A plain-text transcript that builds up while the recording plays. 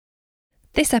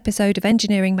This episode of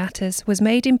Engineering Matters was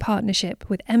made in partnership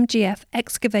with MGF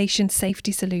Excavation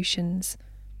Safety Solutions.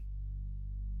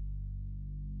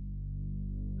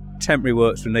 Temporary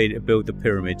works were needed to build the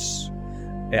pyramids.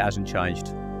 It hasn't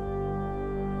changed.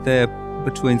 They're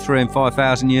between 3,000 and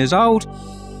 5,000 years old.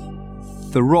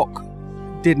 The rock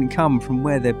didn't come from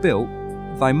where they're built,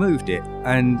 they moved it.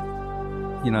 And,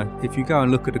 if you go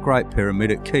and look at the Great Pyramid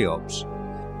at Cheops,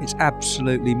 it's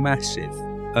absolutely massive.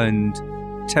 And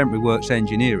temporary works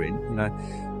engineering,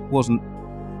 wasn't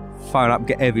phone up,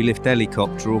 get a heavy lift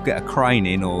helicopter or get a crane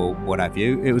in or what have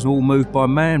you. It was all moved by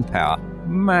manpower.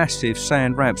 Massive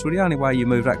sand ramps. Well, the only way you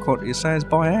move that quantity of sand is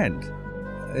by hand.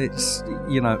 It's,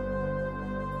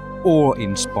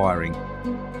 awe-inspiring.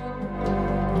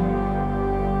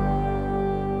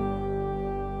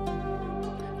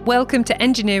 Welcome to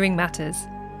Engineering Matters.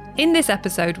 In this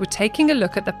episode, we're taking a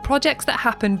look at the projects that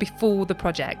happen before the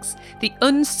projects, the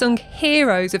unsung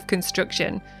heroes of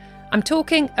construction. I'm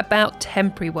talking about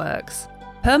temporary works.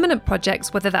 Permanent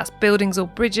projects, whether that's buildings or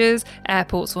bridges,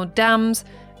 airports or dams,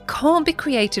 can't be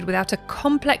created without a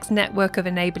complex network of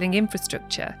enabling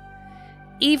infrastructure.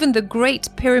 Even the Great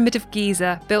Pyramid of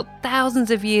Giza, built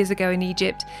thousands of years ago in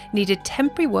Egypt, needed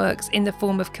temporary works in the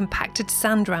form of compacted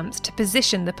sand ramps to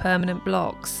position the permanent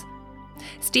blocks.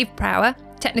 Steve Prower,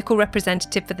 technical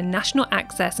representative for the National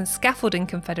Access and Scaffolding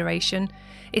Confederation,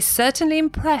 is certainly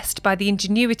impressed by the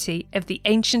ingenuity of the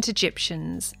ancient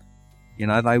Egyptians.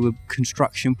 They were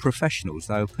construction professionals.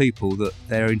 They were people that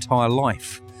their entire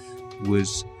life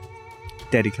was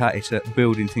dedicated to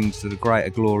building things to the greater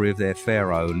glory of their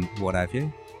pharaoh and what have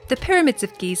you. The pyramids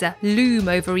of Giza loom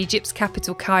over Egypt's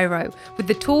capital, Cairo, with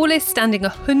the tallest standing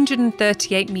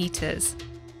 138 metres.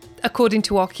 According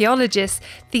to archaeologists,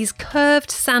 these curved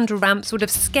sand ramps would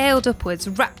have scaled upwards,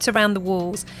 wrapped around the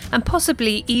walls, and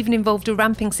possibly even involved a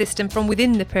ramping system from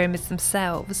within the pyramids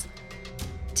themselves.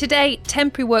 Today,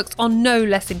 temporary works are no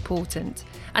less important,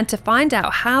 and to find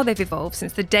out how they've evolved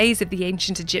since the days of the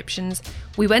ancient Egyptians,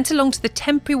 we went along to the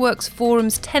Temporary Works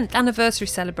Forum's 10th anniversary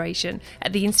celebration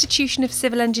at the Institution of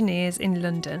Civil Engineers in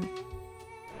London.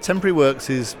 Temporary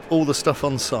works is all the stuff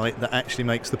on site that actually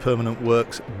makes the permanent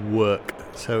works work,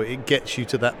 so it gets you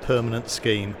to that permanent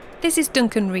scheme. This is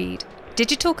Duncan Reid,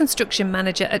 Digital Construction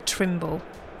Manager at Trimble.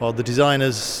 While the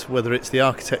designers, whether it's the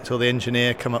architect or the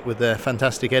engineer, come up with their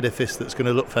fantastic edifice that's going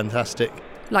to look fantastic.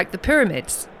 Like the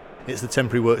pyramids. It's the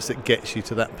temporary works that gets you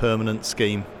to that permanent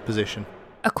scheme position.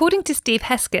 According to Steve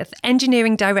Hesketh,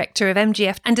 Engineering Director of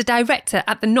MGF and a Director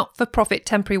at the not-for-profit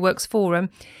Temporary Works Forum,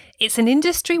 it's an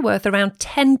industry worth around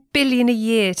 $10 billion a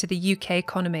year to the UK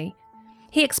economy.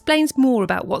 He explains more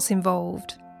about what's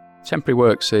involved. Temporary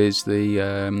works is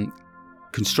the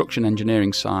construction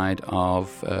engineering side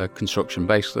of construction.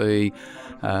 Basically,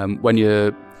 when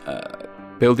you're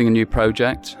building a new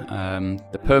project,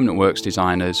 the permanent works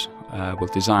designers will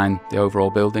design the overall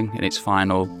building in its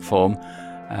final form,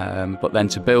 but then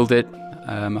to build it,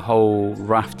 a whole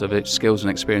raft of its skills and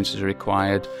experiences are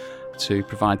required to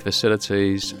provide the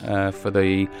facilities for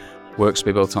the works to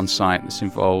be built on site. This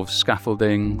involves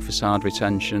scaffolding, facade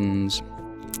retentions,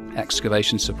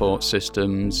 excavation support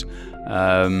systems,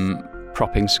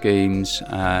 propping schemes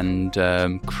and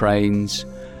cranes,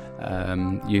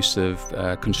 use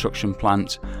of construction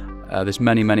plant. There's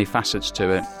many facets to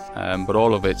it, but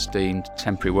all of it's deemed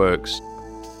temporary works.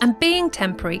 And being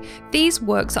temporary, these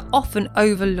works are often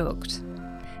overlooked.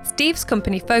 Steve's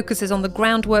company focuses on the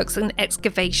groundworks and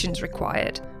excavations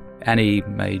required. Any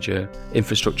major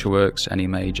infrastructure works, any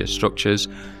major structures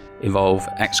involve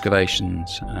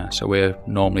excavations. So we're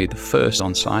normally the first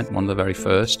on site, one of the very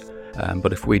first.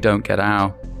 But if we don't get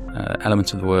our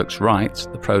element of the works right,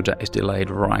 the project is delayed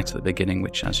right at the beginning,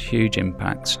 which has huge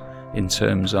impacts in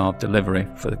terms of delivery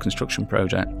for the construction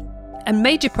project. And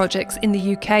major projects in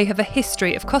the UK have a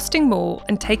history of costing more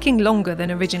and taking longer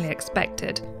than originally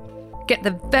expected. Get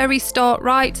the very start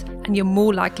right and you're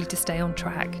more likely to stay on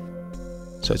track.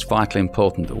 So it's vitally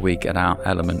important that we get our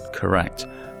element correct.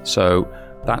 So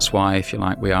that's why, if you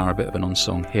like, we are a bit of an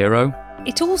unsung hero.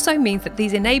 It also means that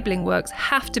these enabling works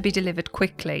have to be delivered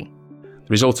quickly. The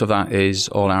result of that is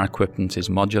all our equipment is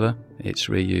modular. It's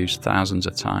reused thousands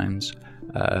of times.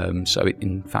 So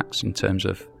in fact, in terms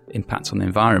of impact on the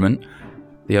environment,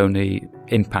 the only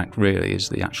impact really is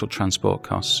the actual transport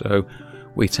costs. So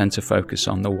we tend to focus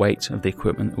on the weight of the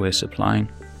equipment that we're supplying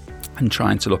and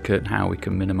trying to look at how we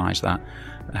can minimise that,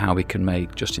 how we can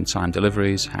make just-in-time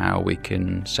deliveries, how we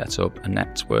can set up a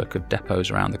network of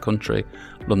depots around the country,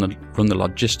 run the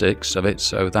logistics of it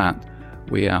so that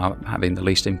we are having the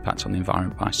least impact on the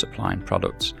environment by supplying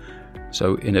products.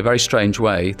 So in a very strange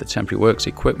way, the temporary works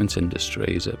equipment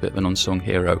industry is a bit of an unsung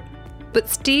hero. But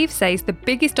Steve says the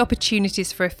biggest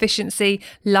opportunities for efficiency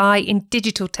lie in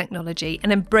digital technology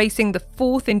and embracing the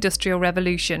fourth industrial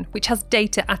revolution, which has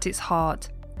data at its heart.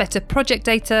 Better project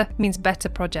data means better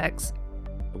projects.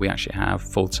 We actually have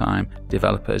full-time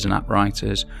developers and app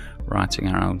writers writing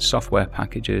our own software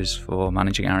packages for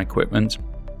managing our equipment.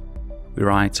 We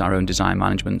write our own design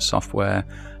management software,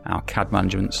 our CAD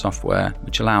management software,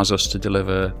 which allows us to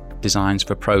deliver designs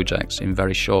for projects in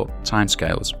very short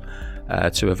timescales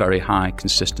to a very high,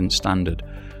 consistent standard.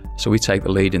 So we take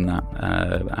the lead in that,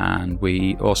 and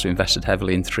we also invested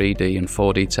heavily in 3D and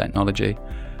 4D technology.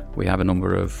 We have a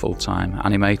number of full-time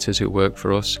animators who work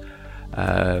for us.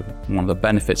 One of the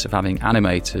benefits of having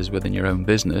animators within your own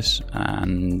business,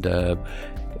 and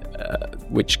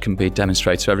which can be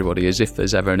demonstrated to everybody, is if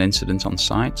there's ever an incident on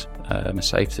site, a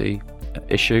safety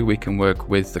issue, we can work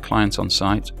with the client on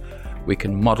site. We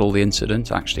can model the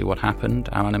incident, actually what happened.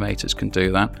 Our animators can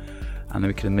do that, and then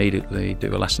we can immediately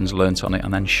do a lessons learnt on it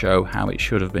and then show how it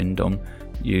should have been done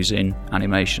using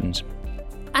animations.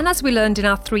 And as we learned in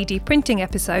our 3D printing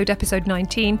episode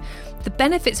 19, the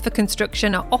benefits for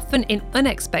construction are often in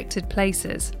unexpected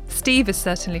places. Steve has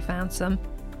certainly found some.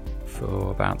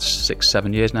 For about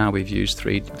 6-7 years now, we've used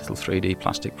little 3D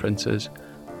plastic printers.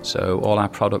 So all our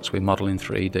products we model in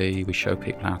 3D, we show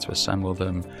people how to assemble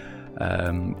them.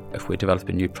 If we're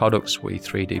developing new products, we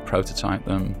 3D prototype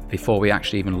them. Before we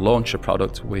actually even launch a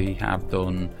product, we have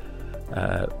done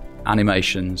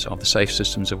animations of the safe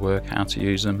systems of work, how to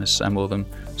use them, assemble them,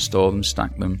 store them,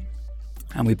 stack them.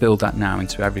 And we build that now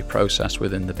into every process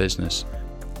within the business.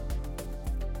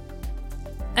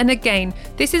 And again,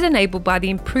 this is enabled by the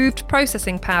improved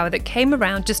processing power that came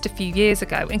around just a few years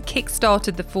ago and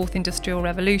kick-started the fourth industrial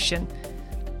revolution.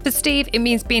 For Steve, it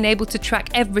means being able to track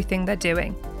everything they're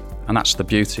doing. And that's the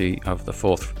beauty of the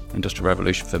fourth industrial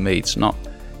revolution for me. It's not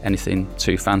anything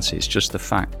too fancy, it's just the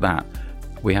fact that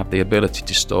we have the ability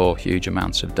to store huge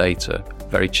amounts of data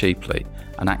very cheaply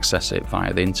and access it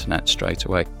via the internet straight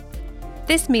away.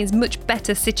 This means much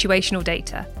better situational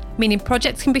data, meaning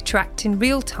projects can be tracked in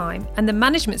real time and the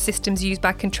management systems used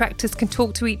by contractors can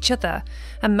talk to each other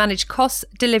and manage costs,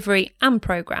 delivery and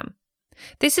programme.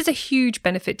 This is a huge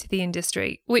benefit to the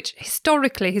industry, which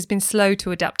historically has been slow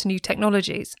to adapt to new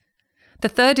technologies. The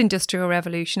third industrial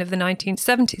revolution of the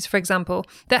 1970s, for example,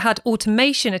 that had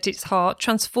automation at its heart,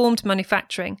 transformed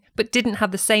manufacturing, but didn't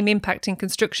have the same impact in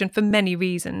construction for many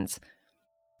reasons.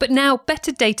 But now,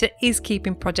 better data is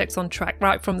keeping projects on track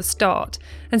right from the start,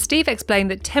 and Steve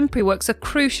explained that temporary works are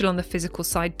crucial on the physical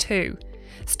side too.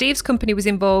 Steve's company was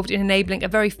involved in enabling a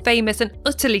very famous and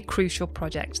utterly crucial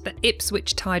project, the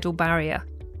Ipswich Tidal Barrier.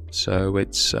 So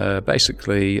it's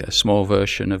basically a small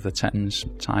version of the Thames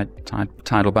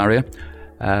tidal barrier.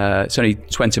 It's only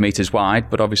 20 metres wide,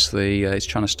 but obviously it's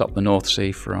trying to stop the North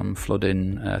Sea from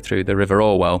flooding through the River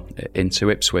Orwell into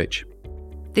Ipswich.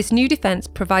 This new defence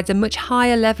provides a much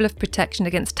higher level of protection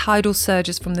against tidal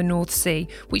surges from the North Sea,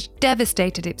 which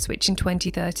devastated Ipswich in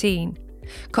 2013.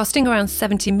 Costing around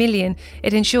 70 million,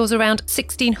 it ensures around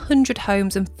 1,600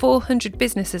 homes and 400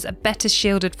 businesses are better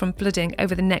shielded from flooding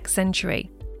over the next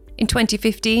century. In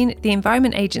 2015, the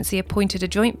Environment Agency appointed a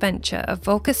joint venture of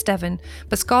Volker Steven,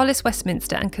 Boskalis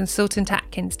Westminster and consultant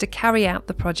Atkins to carry out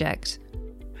the project.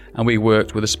 And we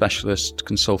worked with a specialist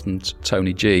consultant,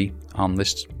 Tony G, on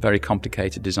this very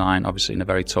complicated design, obviously in a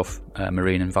very tough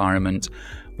marine environment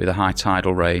with a high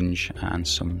tidal range and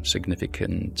some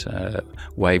significant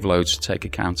wave loads to take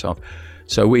account of.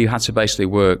 So we had to basically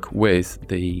work with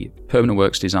the permanent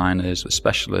works designers, the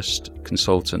specialist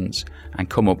consultants, and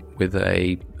come up with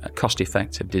a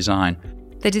cost-effective design.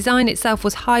 The design itself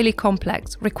was highly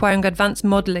complex, requiring advanced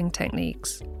modelling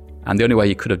techniques. And the only way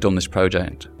you could have done this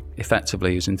project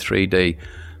effectively is in 3D.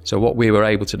 So what we were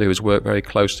able to do is work very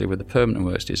closely with the permanent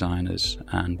works designers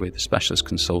and with the specialist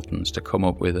consultants to come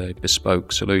up with a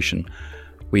bespoke solution.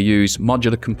 We used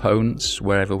modular components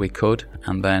wherever we could,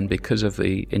 and then because of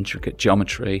the intricate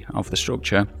geometry of the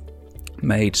structure,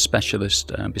 made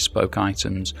specialist bespoke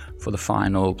items for the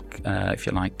final, if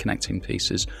you like, connecting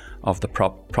pieces of the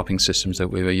propping systems that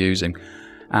we were using.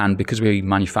 And because we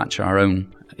manufacture our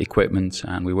own equipment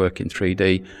and we work in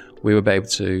 3D, we were able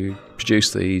to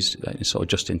produce these sort of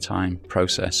just-in-time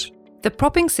process. The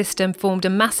propping system formed a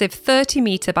massive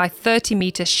 30-metre by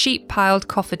 30-metre sheet-piled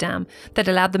cofferdam that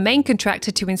allowed the main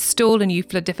contractor to install a new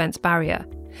flood defence barrier.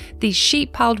 These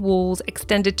sheet-piled walls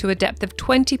extended to a depth of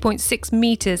 20.6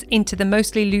 metres into the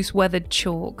mostly loose-weathered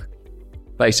chalk.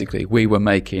 Basically, we were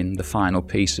making the final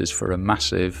pieces for a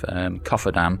massive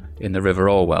cofferdam in the River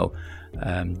Orwell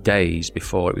days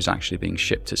before it was actually being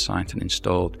shipped to site and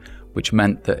installed, which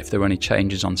meant that if there were any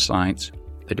changes on site,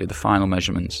 they do the final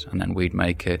measurements, and then we'd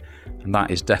make it. And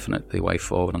that is definitely the way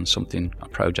forward on a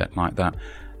project like that.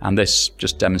 And this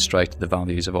just demonstrated the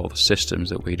values of all the systems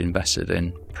that we'd invested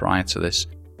in prior to this.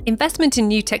 Investment in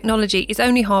new technology is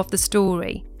only half the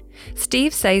story.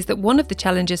 Steve says that one of the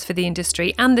challenges for the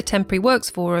industry and the Temporary Works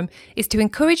Forum is to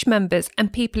encourage members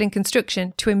and people in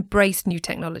construction to embrace new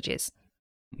technologies.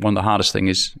 One of the hardest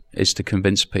things is to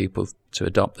convince people to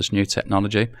adopt this new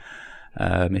technology.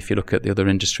 If you look at the other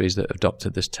industries that have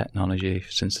adopted this technology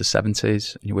since the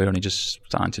 70s, we're only just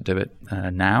starting to do it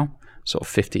now, sort of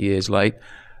 50 years late.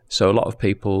 So a lot of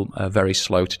people are very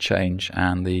slow to change,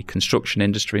 and the construction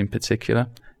industry in particular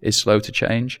is slow to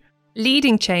change.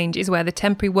 Leading change is where the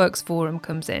Temporary Works Forum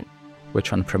comes in. We're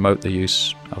trying to promote the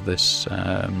use of this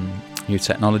new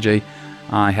technology.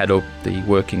 I head up the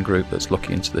working group that's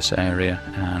looking into this area,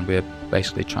 and we're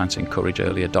basically trying to encourage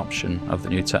early adoption of the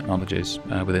new technologies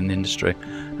within the industry.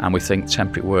 And we think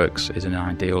Temporary Works is an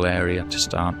ideal area to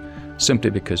start, simply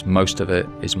because most of it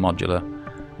is modular,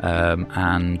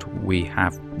 and we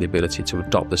have the ability to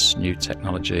adopt this new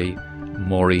technology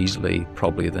more easily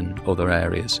probably than other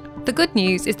areas. The good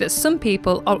news is that some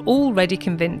people are already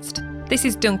convinced. This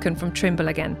is Duncan from Trimble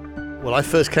again. Well, I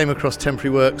first came across Temporary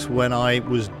Works when I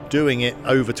was doing it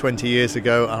over 20 years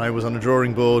ago, and I was on a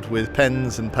drawing board with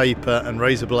pens and paper and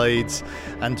razor blades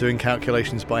and doing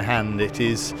calculations by hand. It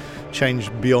is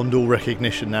changed beyond all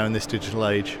recognition now in this digital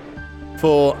age.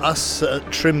 For us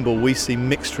at Trimble, we see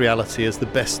mixed reality as the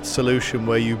best solution,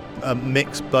 where you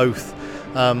mix both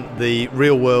the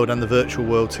real world and the virtual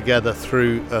world together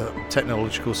through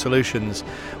technological solutions.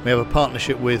 We have a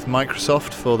partnership with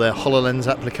Microsoft for their HoloLens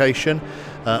application,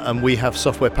 and we have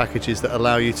software packages that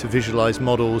allow you to visualize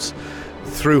models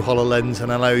through HoloLens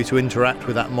and allow you to interact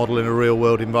with that model in a real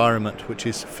world environment, which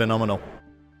is phenomenal.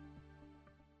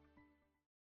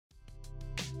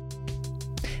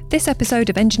 This episode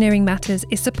of Engineering Matters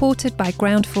is supported by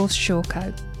Groundforce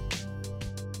Shawco.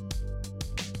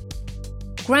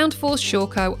 Groundforce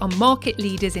Shawco are market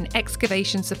leaders in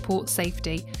excavation support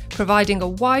safety, providing a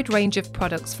wide range of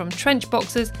products from trench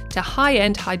boxes to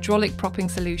high-end hydraulic propping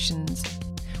solutions.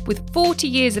 With 40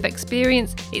 years of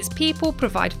experience, its people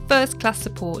provide first-class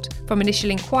support from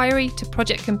initial inquiry to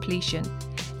project completion.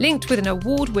 Linked with an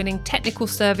award-winning technical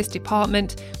service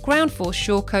department, Groundforce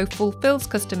Shawco fulfills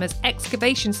customers'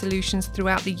 excavation solutions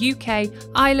throughout the UK,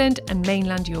 Ireland and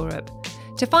mainland Europe.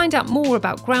 To find out more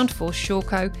about Groundforce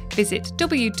Shawco, visit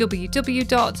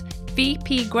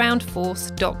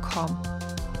www.vpgroundforce.com.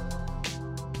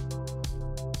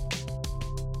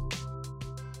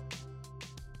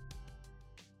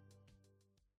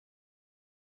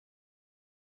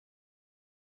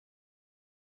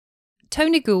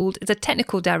 Tony Gould is a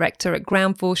technical director at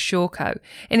Groundforce Shawco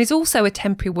and is also a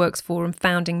Temporary Works Forum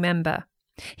founding member.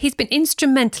 He's been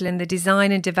instrumental in the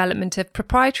design and development of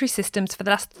proprietary systems for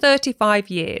the last 35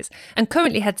 years and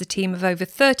currently heads a team of over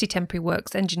 30 Temporary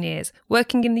Works engineers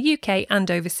working in the UK and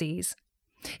overseas.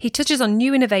 He touches on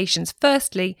new innovations,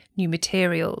 firstly, new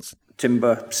materials.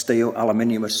 Timber, steel,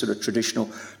 aluminium are sort of traditional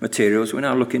materials. We're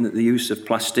now looking at the use of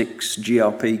plastics,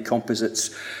 GRP,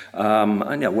 composites,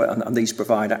 and these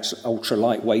provide ultra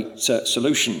lightweight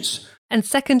solutions. And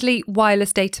secondly,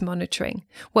 wireless data monitoring,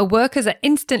 where workers are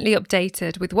instantly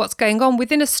updated with what's going on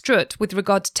within a strut with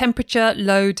regard to temperature,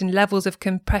 load and levels of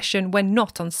compression when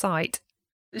not on site.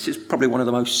 This is probably one of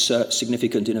the most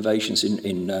significant innovations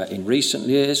in recent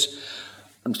years.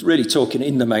 I'm really talking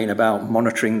in the main about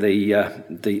monitoring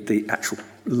the actual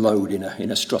load in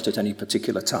a strut at any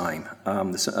particular time.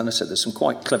 And I said there's some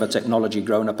quite clever technology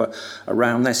grown up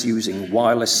around this, using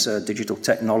wireless digital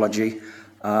technology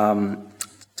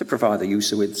to provide the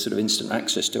user with sort of instant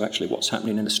access to actually what's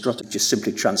happening in a strut. It just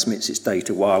simply transmits its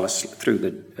data wireless through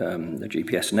the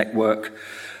GPS network.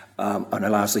 And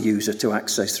allows the user to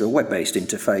access through a web-based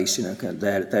interface.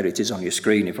 There it is on your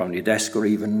screen, if on your desk, or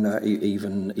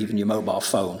even your mobile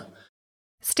phone.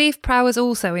 Steve Prow was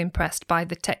also impressed by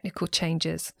the technical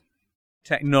changes.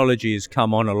 Technology has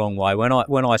come on a long way.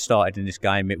 When I started in this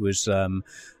game, it was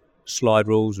slide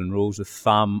rules and rules of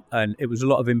thumb, and it was a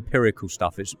lot of empirical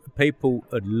stuff. People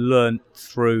had learnt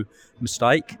through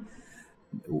mistake.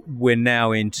 We're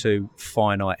now into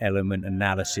finite element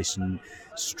analysis and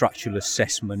structural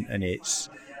assessment, and it's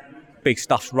big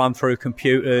stuff's run through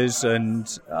computers, and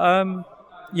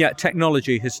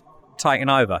technology has taken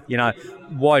over.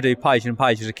 Why do pages and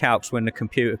pages of calcs when the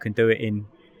computer can do it in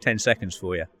 10 seconds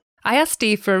for you? I asked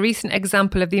Steve for a recent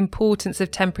example of the importance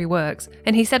of Temporary Works,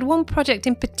 and he said one project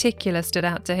in particular stood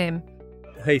out to him.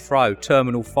 Heathrow,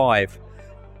 Terminal 5.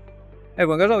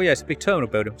 Everyone goes, oh yeah, it's a big terminal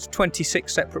building. It's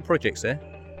 26 separate projects there.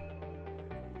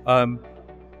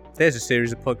 there's a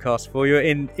series of podcasts for you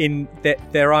in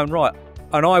their own right.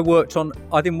 And I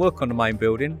didn't work on the main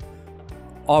building.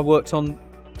 I worked on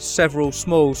several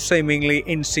small, seemingly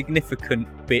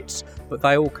insignificant bits, but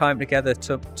they all came together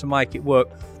to make it work.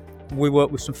 We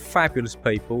worked with some fabulous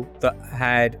people that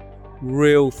had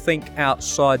real think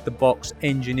outside the box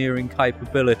engineering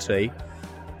capability,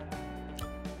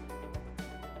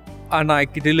 and they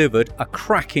delivered a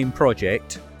cracking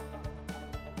project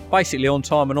basically on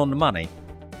time and on the money.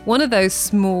 One of those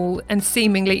small and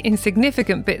seemingly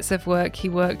insignificant bits of work he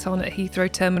worked on at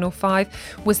Heathrow Terminal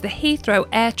 5 was the Heathrow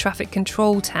Air Traffic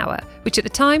Control Tower, which at the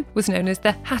time was known as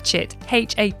the HATCT,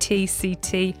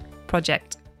 HATCT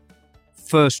project.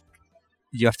 First,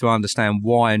 you have to understand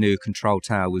why a new control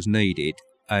tower was needed,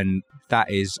 and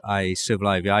that is a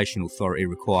Civil Aviation Authority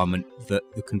requirement that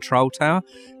the control tower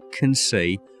can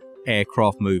see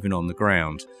aircraft moving on the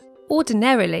ground.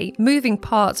 Ordinarily, moving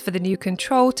parts for the new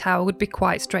control tower would be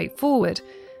quite straightforward,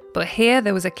 but here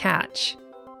there was a catch.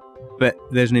 But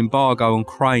there's an embargo on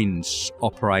cranes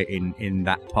operating in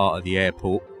that part of the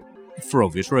airport for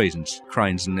obvious reasons.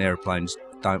 Cranes and aeroplanes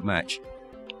don't match.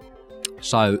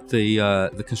 So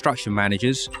the construction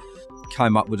managers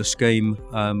came up with a scheme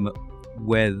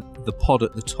where the pod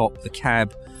at the top, the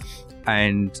cab,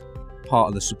 and part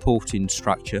of the supporting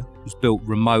structure was built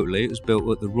remotely. It was built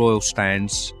at the Royal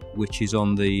Stands, which is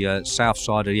on the south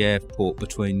side of the airport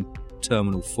between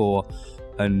Terminal 4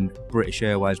 and British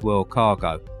Airways World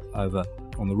Cargo, over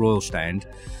on the Royal Stand.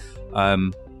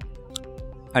 And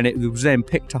it was then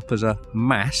picked up as a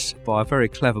mass by a very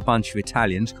clever bunch of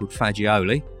Italians called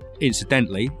Fagioli.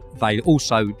 Incidentally, they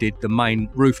also did the main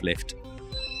roof lift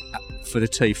for the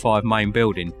T5 main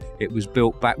building. It was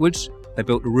built backwards. They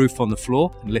built the roof on the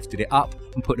floor and lifted it up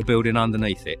and put the building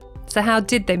underneath it. So how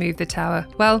did they move the tower?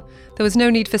 Well, there was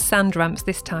no need for sand ramps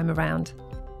this time around.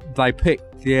 They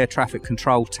picked the air traffic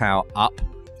control tower up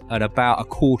at about a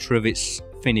quarter of its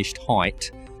finished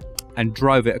height and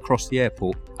drove it across the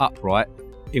airport upright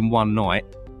in one night.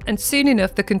 And soon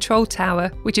enough, the control tower,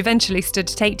 which eventually stood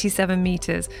at 87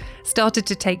 metres, started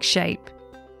to take shape.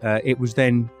 It was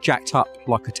then jacked up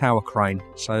like a tower crane.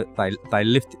 So they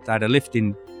had a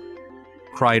lifting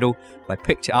cradle, they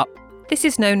picked it up. This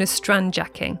is known as strand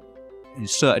jacking.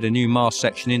 Inserted a new mast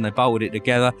section in, they bolted it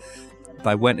together,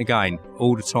 they went again.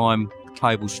 All the time, the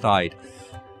cable stayed.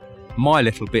 My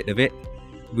little bit of it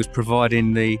was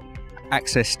providing the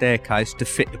access staircase to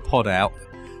fit the pod out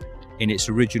in its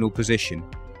original position.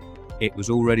 It was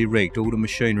already rigged, all the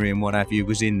machinery and what have you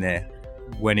was in there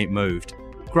when it moved.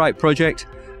 Great project,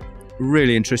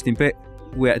 really interesting bit.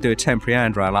 We had to do a temporary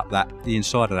handrail up the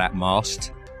inside of that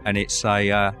mast, and it's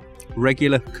a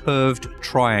regular curved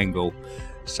triangle,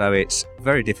 so it's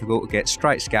very difficult to get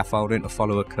straight scaffolding to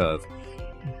follow a curve.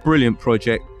 Brilliant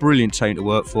project, brilliant team to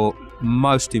work for.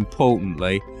 Most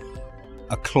importantly,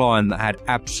 a client that had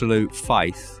absolute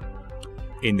faith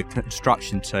in the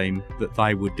construction team that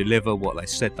they would deliver what they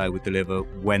said they would deliver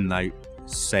when they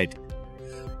said.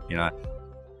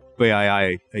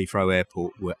 BAA Heathrow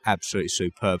Airport were absolutely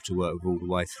superb to work with all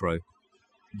the way through.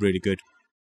 Really good.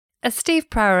 As Steve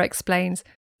Prower explains,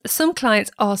 some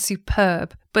clients are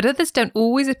superb, but others don't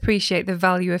always appreciate the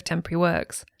value of temporary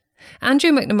works.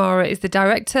 Andrew McNamara is the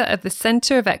Director of the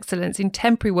Centre of Excellence in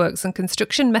Temporary Works and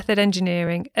Construction Method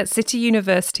Engineering at City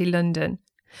University London.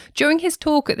 During his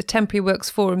talk at the Temporary Works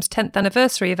Forum's 10th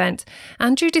anniversary event,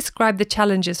 Andrew described the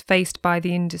challenges faced by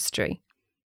the industry.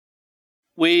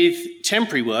 With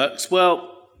temporary works,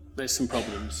 well, there's some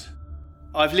problems.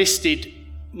 I've listed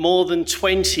more than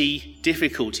 20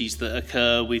 difficulties that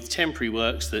occur with temporary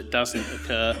works that doesn't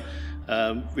occur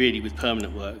really with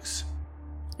permanent works.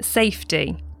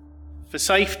 Safety. For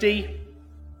safety,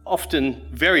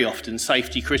 very often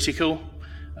safety critical,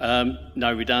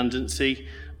 no redundancy,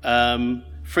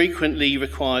 frequently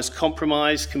requires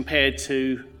compromise compared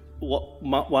to what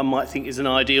one might think is an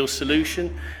ideal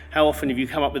solution. How often have you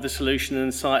come up with a solution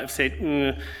and the site have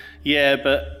said, yeah,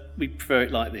 but we prefer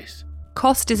it like this?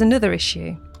 Cost is another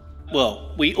issue.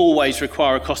 Well, we always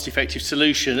require a cost-effective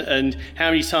solution, and how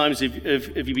many times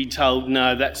have you been told,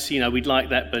 no, that's, we'd like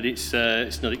that, but it's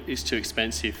too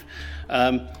expensive.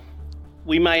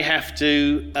 We may have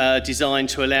to design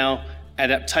to allow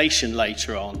adaptation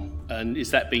later on, and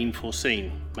is that being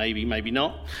foreseen? Maybe, maybe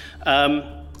not.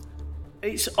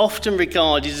 It's often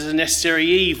regarded as a necessary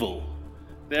evil.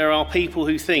 There are people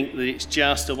who think that it's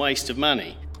just a waste of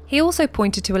money. He also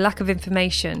pointed to a lack of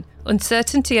information,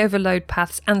 uncertainty over load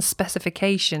paths and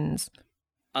specifications.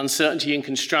 Uncertainty in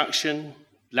construction,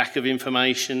 lack of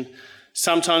information,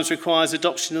 sometimes requires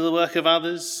adoption of the work of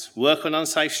others, work on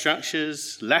unsafe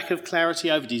structures, lack of clarity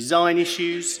over design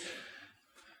issues.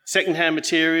 second-hand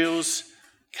materials,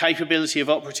 capability of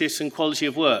operatives and quality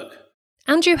of work.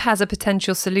 Andrew has a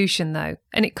potential solution though,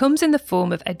 and it comes in the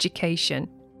form of education.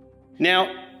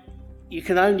 Now, you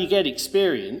can only get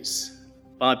experience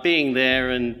by being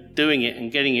there and doing it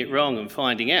and getting it wrong and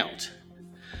finding out.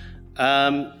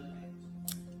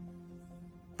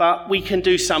 But we can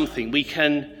do something. We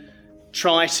can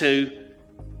try to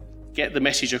get the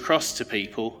message across to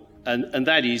people, and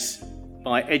that is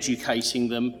by educating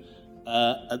them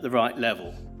at the right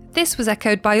level. This was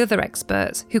echoed by other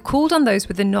experts who called on those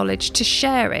with the knowledge to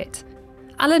share it.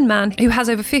 Alan Mann, who has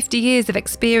over 50 years of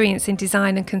experience in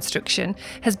design and construction,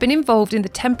 has been involved in the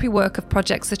temporary work of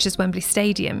projects such as Wembley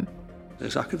Stadium.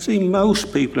 As I can see,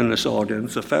 most people in this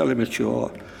audience are fairly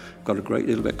mature, got a great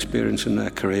deal of experience in their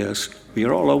careers. We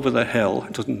are all over the hill,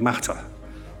 it doesn't matter.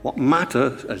 What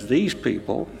matters is these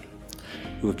people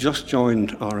who have just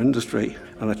joined our industry,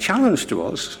 and the challenge to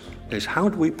us is how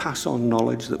do we pass on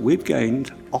knowledge that we've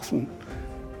gained, often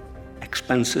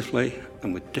expensively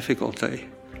and with difficulty.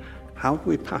 How do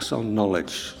we pass on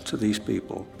knowledge to these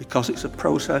people? Because it's a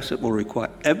process that will require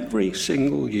every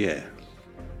single year.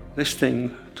 This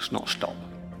thing does not stop.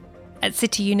 At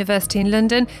City University in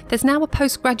London, there's now a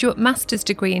postgraduate master's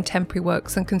degree in temporary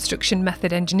works and construction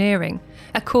method engineering,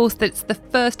 a course that's the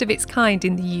first of its kind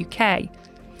in the UK.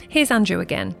 Here's Andrew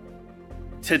again.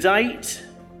 To date,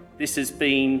 this has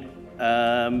been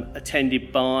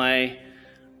attended by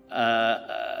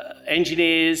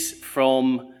engineers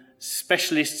from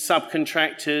specialist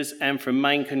subcontractors and from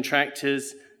main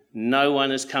contractors. No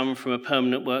one has come from a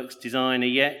permanent works designer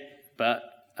yet, but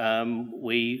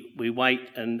we wait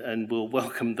and we'll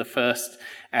welcome the first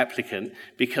applicant,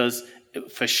 because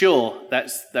for sure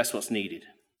that's what's needed.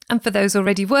 And for those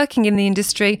already working in the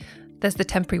industry, there's the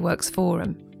Temporary Works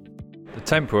Forum. The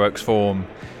Temporary Works Forum,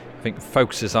 I think,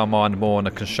 focuses our mind more on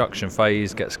the construction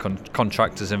phase, gets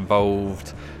contractors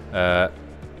involved,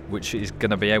 which is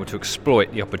going to be able to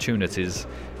exploit the opportunities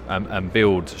and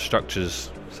build structures,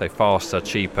 say, faster,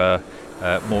 cheaper,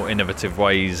 more innovative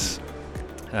ways,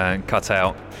 and cut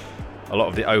out a lot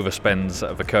of the overspends that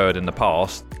have occurred in the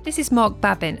past. This is Mark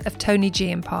Babin of Tony G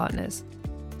and Partners.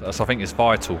 So I think it's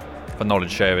vital for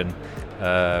knowledge sharing,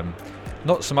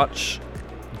 not so much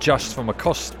just from a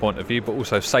cost point of view, but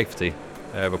also safety,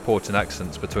 reporting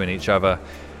accidents between each other,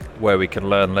 where we can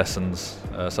learn lessons.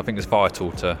 So I think it's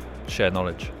vital to share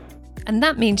knowledge. And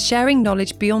that means sharing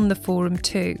knowledge beyond the forum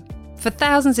too. For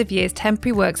thousands of years,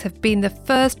 temporary works have been the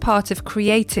first part of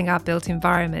creating our built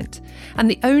environment, and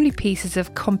the only pieces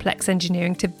of complex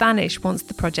engineering to vanish once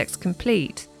the project's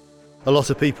complete. A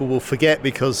lot of people will forget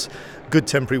because good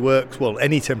temporary works, well,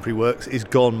 any temporary works, is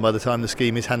gone by the time the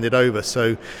scheme is handed over.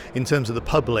 So in terms of the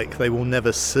public, they will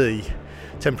never see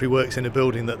temporary works in a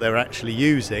building that they're actually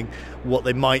using. What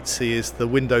they might see is the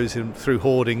windows through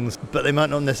hoardings, but they might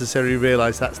not necessarily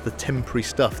realise that's the temporary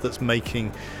stuff that's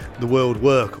making the world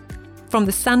work. From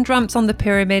the sand ramps on the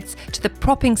pyramids to the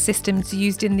propping systems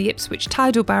used in the Ipswich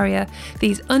tidal barrier,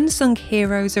 these unsung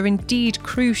heroes are indeed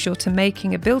crucial to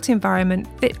making a built environment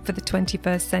fit for the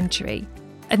 21st century.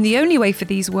 And the only way for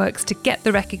these works to get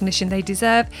the recognition they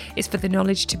deserve is for the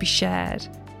knowledge to be shared.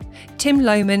 Tim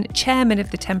Lohman, chairman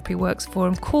of the Temporary Works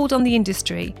Forum, called on the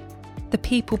industry, the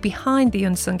people behind the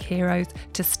unsung heroes,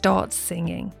 to start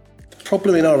singing. The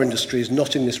problem in our industry is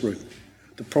not in this room.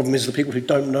 The problem is the people who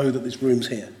don't know that this room's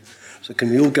here. So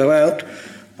can we all go out,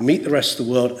 meet the rest of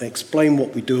the world and explain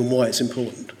what we do and why it's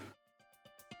important?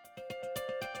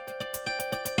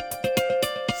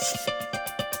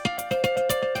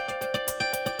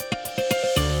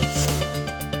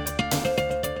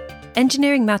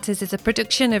 Engineering Matters is a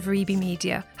production of Reby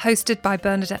Media, hosted by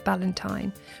Bernadette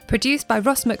Ballantyne, produced by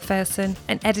Ross McPherson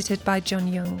and edited by John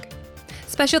Young.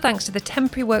 Special thanks to the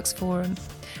Temporary Works Forum,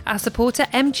 our supporter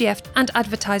MGF and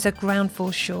advertiser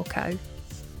Groundforce Shawco.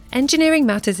 Engineering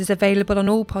Matters is available on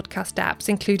all podcast apps,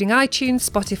 including iTunes,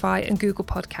 Spotify and Google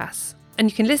Podcasts.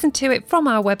 And you can listen to it from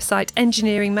our website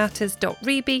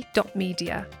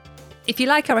engineeringmatters.reby.media. If you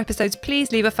like our episodes,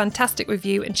 please leave a fantastic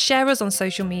review and share us on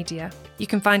social media. You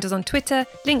can find us on Twitter,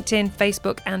 LinkedIn,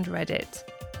 Facebook and Reddit.